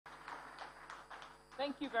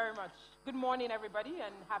Thank you very much. Good morning, everybody,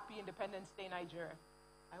 and happy Independence Day, Nigeria.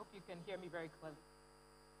 I hope you can hear me very clearly.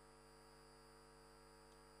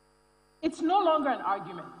 It's no longer an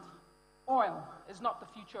argument. Oil is not the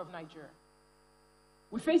future of Nigeria.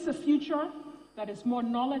 We face a future that is more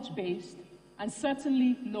knowledge-based and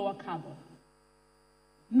certainly lower carbon.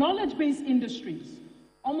 Knowledge-based industries,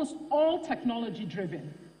 almost all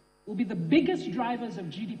technology-driven, will be the biggest drivers of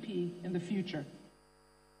GDP in the future.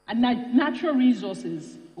 And natural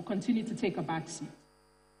resources will continue to take a backseat.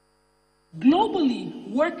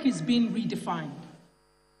 Globally, work is being redefined.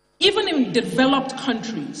 Even in developed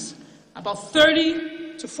countries, about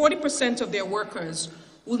 30 to 40% of their workers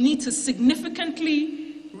will need to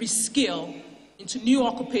significantly reskill into new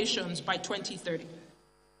occupations by 2030.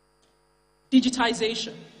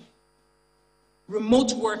 Digitization,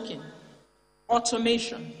 remote working,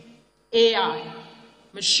 automation, AI,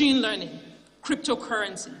 machine learning,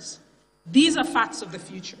 cryptocurrencies. These are facts of the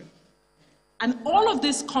future. And all of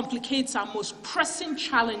this complicates our most pressing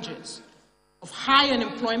challenges of high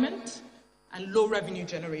unemployment and low revenue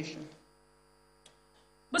generation.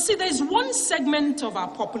 But see, there's one segment of our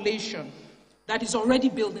population that is already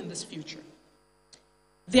building this future.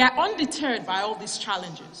 They are undeterred by all these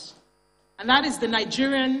challenges, and that is the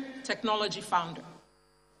Nigerian technology founder.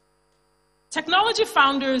 Technology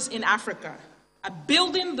founders in Africa are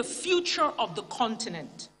building the future of the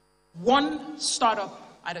continent, one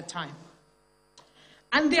startup at a time.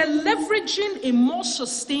 And they're leveraging a more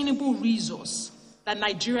sustainable resource that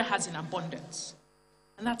Nigeria has in abundance,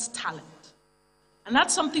 and that's talent. And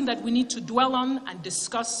that's something that we need to dwell on and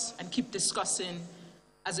discuss and keep discussing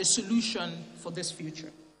as a solution for this future.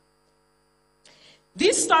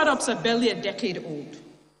 These startups are barely a decade old,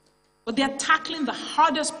 but they're tackling the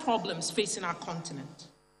hardest problems facing our continent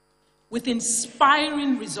with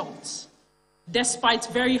inspiring results, despite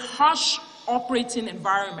very harsh operating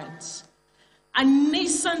environments and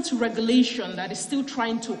nascent regulation that is still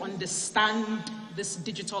trying to understand this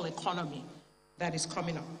digital economy that is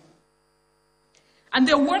coming up. And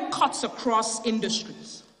their work cuts across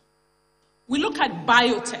industries. We look at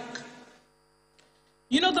biotech.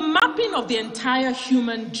 You know, the mapping of the entire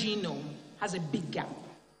human genome has a big gap.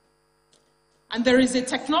 And there is a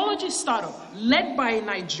technology startup led by a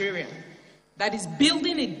Nigerian that is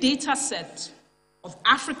building a data set of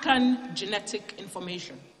African genetic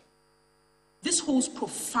information. This holds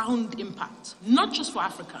profound impact, not just for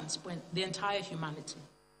Africans, but the entire humanity.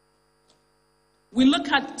 We look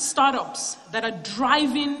at startups that are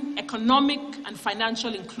driving economic and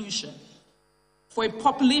financial inclusion for a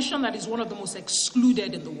population that is one of the most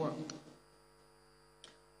excluded in the world.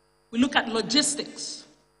 We look at logistics,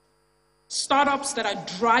 startups that are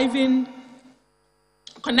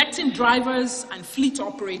connecting drivers and fleet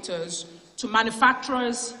operators to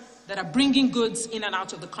manufacturers that are bringing goods in and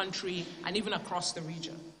out of the country and even across the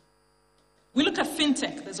region. We look at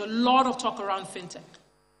fintech. There's a lot of talk around fintech.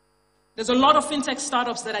 There's a lot of fintech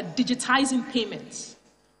startups that are digitizing payments.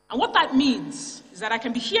 And what that means is that I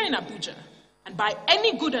can be here in Abuja and buy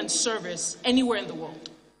any good and service anywhere in the world.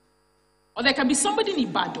 Or there can be somebody in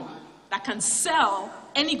Ibadan that can sell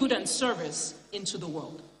any good and service into the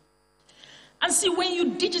world. And see, when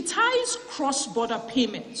you digitize cross-border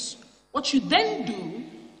payments, what you then do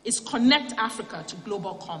is connect Africa to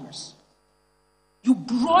global commerce. You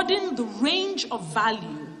broaden the range of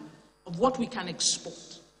value of what we can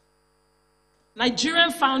export.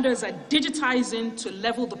 Nigerian founders are digitizing to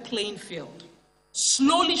level the playing field,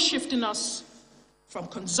 slowly shifting us from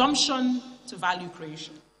consumption to value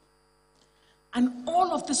creation. And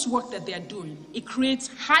all of this work that they're doing, it creates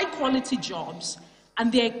high-quality jobs, and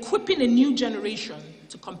they're equipping a new generation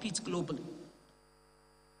to compete globally.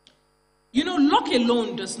 You know, luck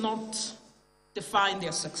alone does not define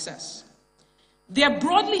their success. There are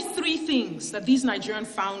broadly three things that these Nigerian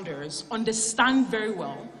founders understand very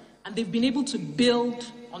well, and they've been able to build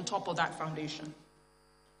on top of that foundation.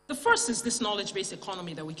 The first is this knowledge-based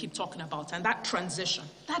economy that we keep talking about, and that transition.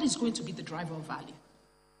 That is going to be the driver of value.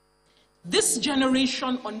 This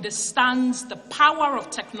generation understands the power of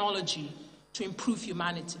technology to improve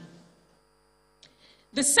humanity.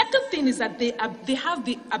 The second thing is that they have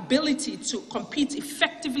the ability to compete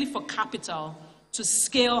effectively for capital to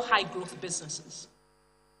scale high-growth businesses.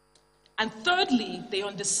 And thirdly, they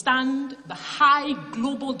understand the high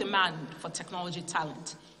global demand for technology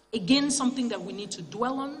talent. Again, something that we need to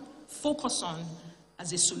dwell on, focus on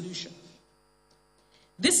as a solution.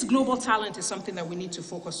 This global talent is something that we need to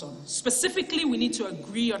focus on. Specifically, we need to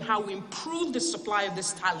agree on how we improve the supply of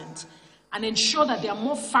this talent and ensure that there are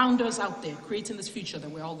more founders out there creating this future that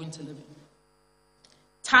we're all going to live in.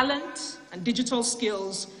 Talent and digital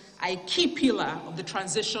skills are a key pillar of the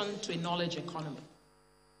transition to a knowledge economy.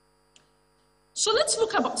 So let's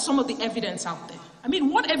look at some of the evidence out there. I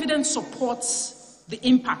mean, what evidence supports the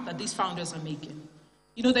impact that these founders are making?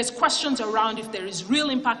 You know, there's questions around if there is real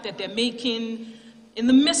impact that they're making in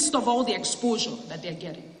the midst of all the exposure that they're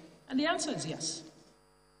getting. And the answer is yes.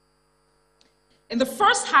 In the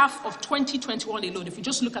first half of 2021 alone, if you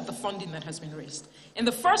just look at the funding that has been raised, in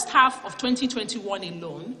the first half of 2021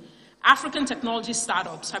 alone, African technology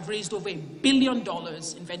startups have raised over $1 billion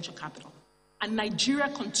in venture capital. And Nigeria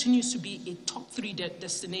continues to be a top 3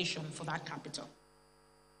 destination for that capital.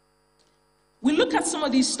 We look at some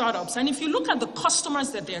of these startups, and if you look at the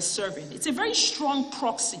customers that they're serving, it's a very strong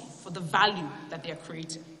proxy for the value that they're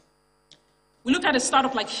creating. We look at a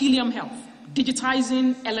startup like Helium Health,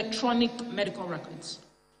 digitizing electronic medical records.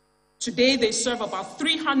 Today, they serve about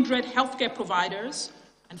 300 healthcare providers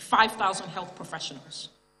and 5,000 health professionals.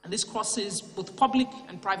 And this crosses both public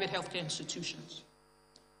and private healthcare institutions.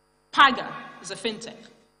 Paga is a fintech,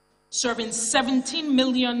 serving 17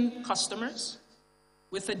 million customers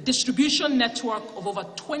with a distribution network of over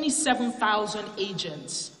 27,000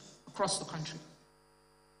 agents across the country.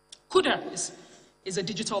 Kuda is a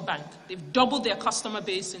digital bank. They've doubled their customer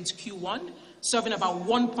base since Q1, serving about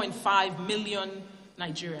 1.5 million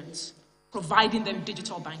Nigerians, providing them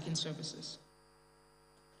digital banking services.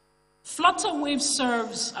 Flutterwave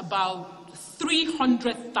serves about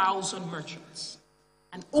 300,000 merchants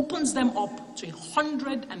and opens them up to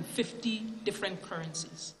 150 different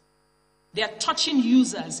currencies. They are touching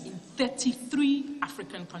users in 33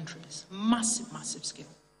 African countries. Massive, massive scale.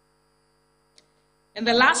 In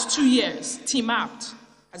the last 2 years, Timapt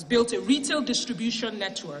has built a retail distribution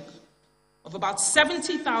network of about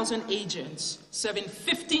 70,000 agents serving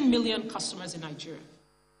 15 million customers in Nigeria.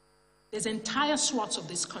 There's entire swaths of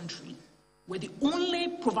this country where the only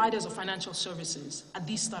providers of financial services are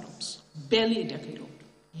these startups, barely a decade old,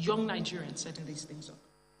 young Nigerians setting these things up.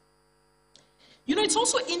 You know, it's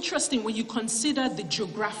also interesting when you consider the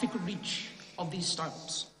geographic reach of these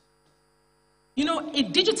startups. You know, a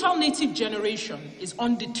digital native generation is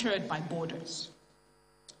undeterred by borders.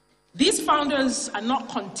 These founders are not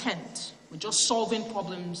content with just solving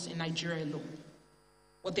problems in Nigeria alone.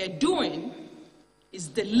 What they're doing is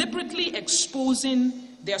deliberately exposing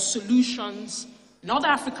their solutions in other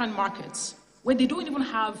African markets where they don't even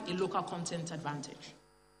have a local content advantage.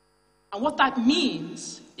 And what that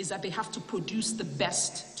means is that they have to produce the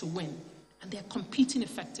best to win. And they're competing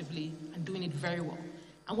effectively and doing it very well.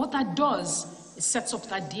 And what that does is sets up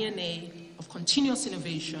that DNA of continuous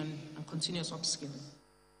innovation and continuous upskilling.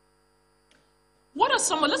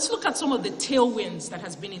 Let's look at some of the tailwinds that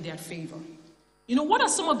has been in their favor. You know, what are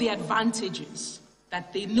some of the advantages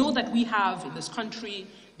that they know that we have in this country?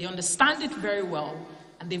 They understand it very well,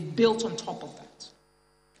 and they've built on top of that.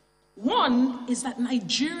 One is that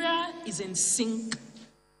Nigeria is in sync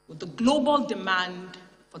with the global demand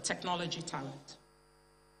for technology talent.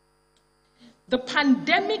 The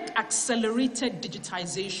pandemic accelerated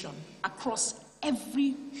digitization across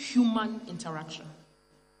every human interaction.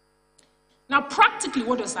 Now, practically,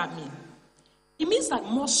 what does that mean? It means that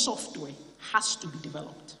more software has to be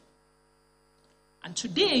developed. And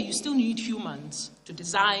today, you still need humans to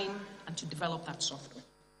design and to develop that software.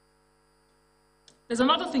 There's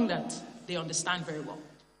another thing that they understand very well.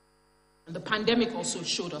 And the pandemic also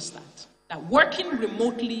showed us that working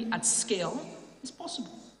remotely at scale is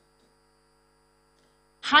possible.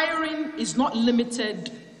 Hiring is not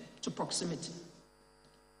limited to proximity.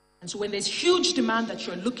 And so when there's huge demand that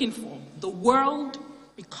you're looking for, the world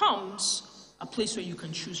becomes a place where you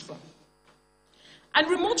can choose from. And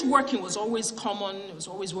remote working was always common, it was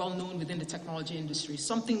always well known within the technology industry,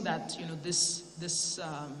 something that, you know,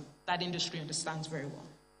 that industry understands very well.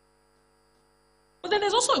 But then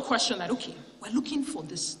there's also a question that, okay, we're looking for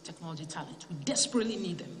this technology talent, we desperately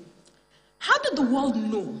need them. How did the world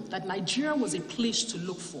know that Nigeria was a place to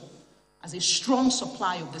look for as a strong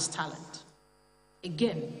supply of this talent?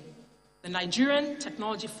 Again, the Nigerian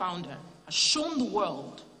technology founder has shown the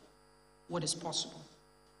world what is possible.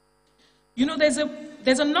 You know, there's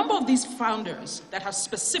a number of these founders that have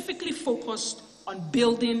specifically focused on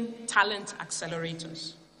building talent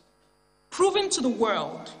accelerators, proving to the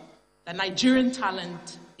world that Nigerian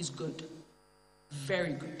talent is good,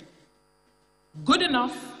 very good. Good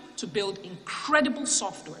enough to build incredible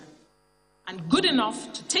software, and good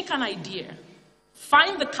enough to take an idea,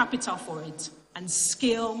 find the capital for it, and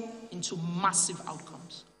scale into massive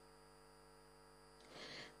outcomes.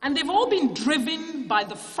 And they've all been driven by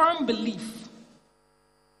the firm belief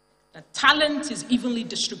that talent is evenly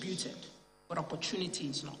distributed, but opportunity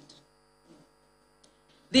is not.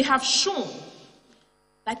 They have shown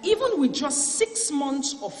that even with just 6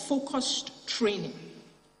 months of focused training,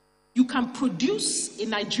 you can produce a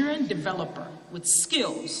Nigerian developer with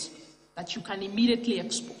skills that you can immediately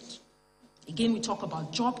export. Again, we talk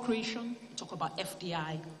about job creation, we talk about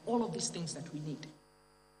FDI, all of these things that we need.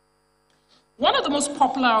 One of the most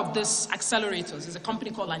popular of these accelerators is a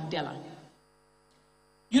company called Andela.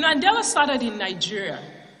 You know, Andela started in Nigeria.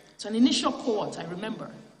 It's an initial cohort, I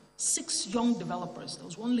remember. 6 young developers. There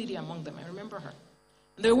was one lady among them, I remember her.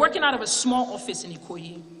 And they were working out of a small office in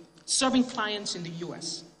Ikoyi, serving clients in the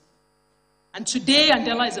US. And today,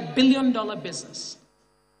 Andela is $1 billion business.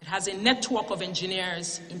 It has a network of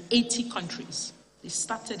engineers in 80 countries. They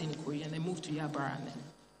started in Ikoyi and they moved to Yabara and then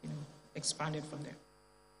expanded from there.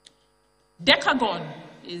 Decagon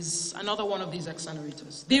is another one of these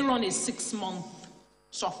accelerators. They run a 6-month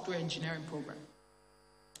software engineering program.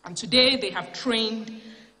 And today they have trained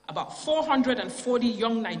about 440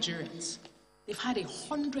 young Nigerians. They've had a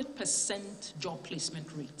 100% job placement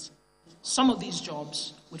rate. Some of these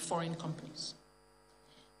jobs with foreign companies.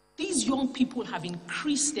 These young people have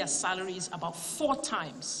increased their salaries about 4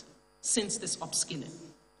 times since this upskilling.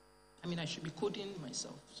 I mean, I should be coding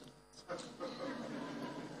myself. So.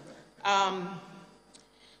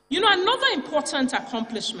 You know, another important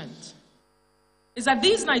accomplishment is that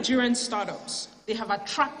these Nigerian startups, they have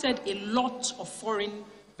attracted a lot of foreign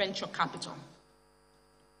venture capital.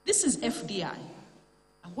 This is FDI,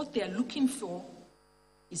 and what they are looking for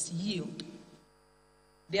is yield.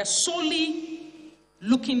 They are solely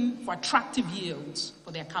looking for attractive yields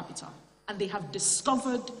for their capital, and they have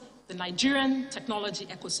discovered the Nigerian technology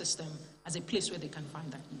ecosystem as a place where they can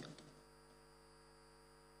find that yield.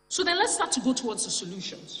 So then let's start to go towards the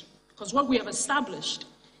solutions, because what we have established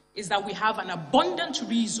is that we have an abundant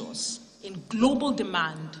resource in global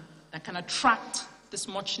demand that can attract this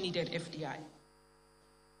much needed FDI.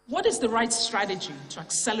 What is the right strategy to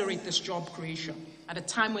accelerate this job creation at a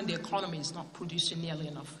time when the economy is not producing nearly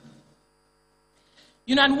enough?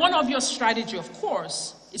 You know, and one obvious strategy, of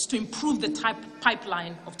course, is to improve the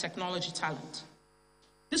pipeline of technology talent.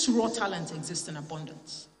 This raw talent exists in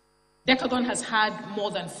abundance. Decagon has had more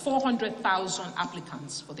than 400,000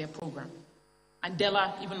 applicants for their program.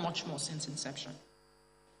 Andela, even much more since inception.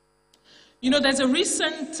 You know, there's a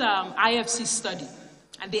recent IFC study,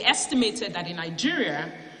 and they estimated that in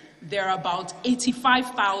Nigeria, there are about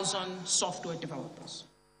 85,000 software developers.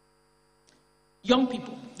 Young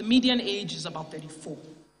people, the median age is about 34.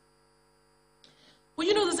 Well,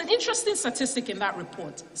 you know, there's an interesting statistic in that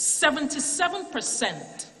report.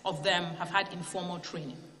 77% of them have had informal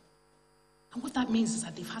training. And what that means is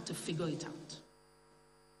that they've had to figure it out.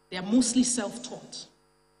 They are mostly self-taught.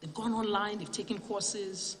 They've gone online, they've taken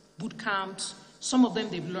courses, boot camps. Some of them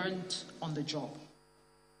they've learned on the job.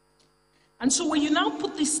 And so when you now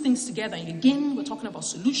put these things together, and again, we're talking about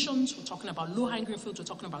solutions, we're talking about low-hanging fruit, we're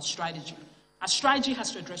talking about strategy. Our strategy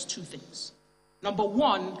has to address 2 things. Number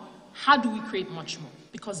 1, how do we create much more?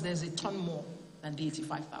 Because there's a ton more than the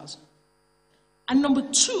 85,000. And number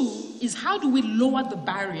 2 is how do we lower the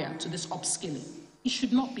barrier to this upskilling? It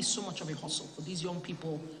should not be so much of a hustle for these young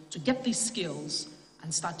people to get these skills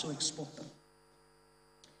and start to export them.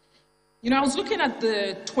 You know, I was looking at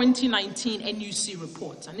the 2019 NUC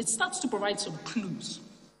report, and it starts to provide some clues.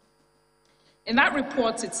 In that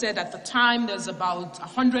report, it said at the time there's about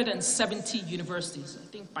 170 universities. I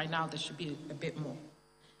think by now there should be a bit more.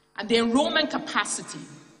 And the enrollment capacity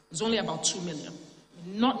is only about 2 million.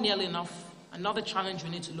 Not nearly enough. Another challenge we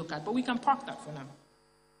need to look at, but we can park that for now.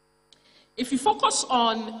 If you focus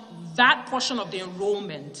on that portion of the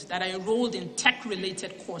enrollment that are enrolled in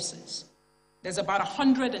tech-related courses, there's about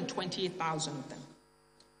 128,000 of them.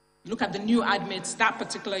 You look at the new admits, that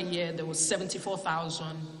particular year, there was 74,000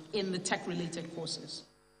 in the tech-related courses.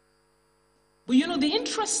 But you know, the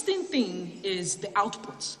interesting thing is the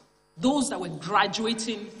outputs, those that were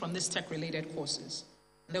graduating from these tech-related courses.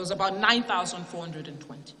 There was about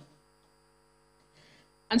 9,420.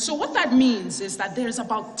 And so what that means is that there's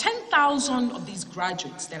about 10,000 of these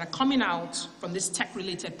graduates that are coming out from these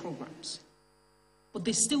tech-related programs, but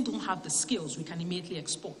they still don't have the skills we can immediately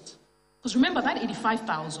export. Because remember, that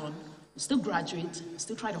 85,000 will still graduate,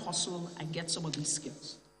 still try to hustle and get some of these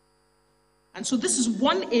skills. And so this is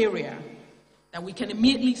one area that we can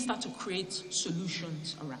immediately start to create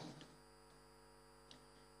solutions around.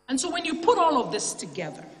 And so when you put all of this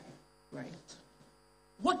together, right,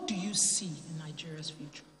 what do you see in Nigeria's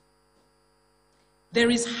future?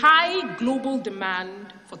 There is high global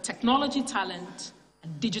demand for technology talent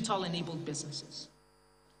and digital-enabled businesses.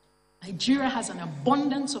 Nigeria has an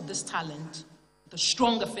abundance of this talent with a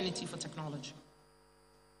strong affinity for technology.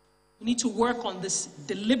 We need to work on this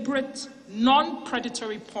deliberate,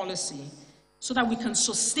 non-predatory policy so that we can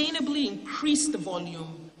sustainably increase the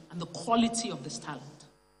volume and the quality of this talent.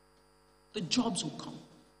 The jobs will come,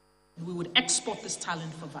 and we would export this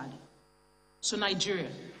talent for value. So Nigeria,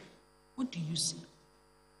 what do you see?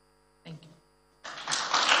 Thank you.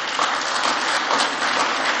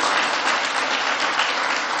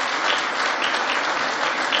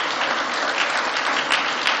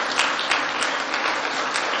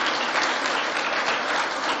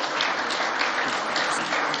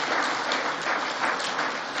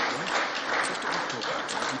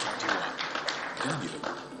 Venue,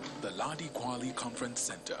 the Ladi Kwali Conference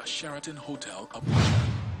Center, Sheraton Hotel,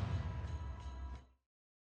 Abuja.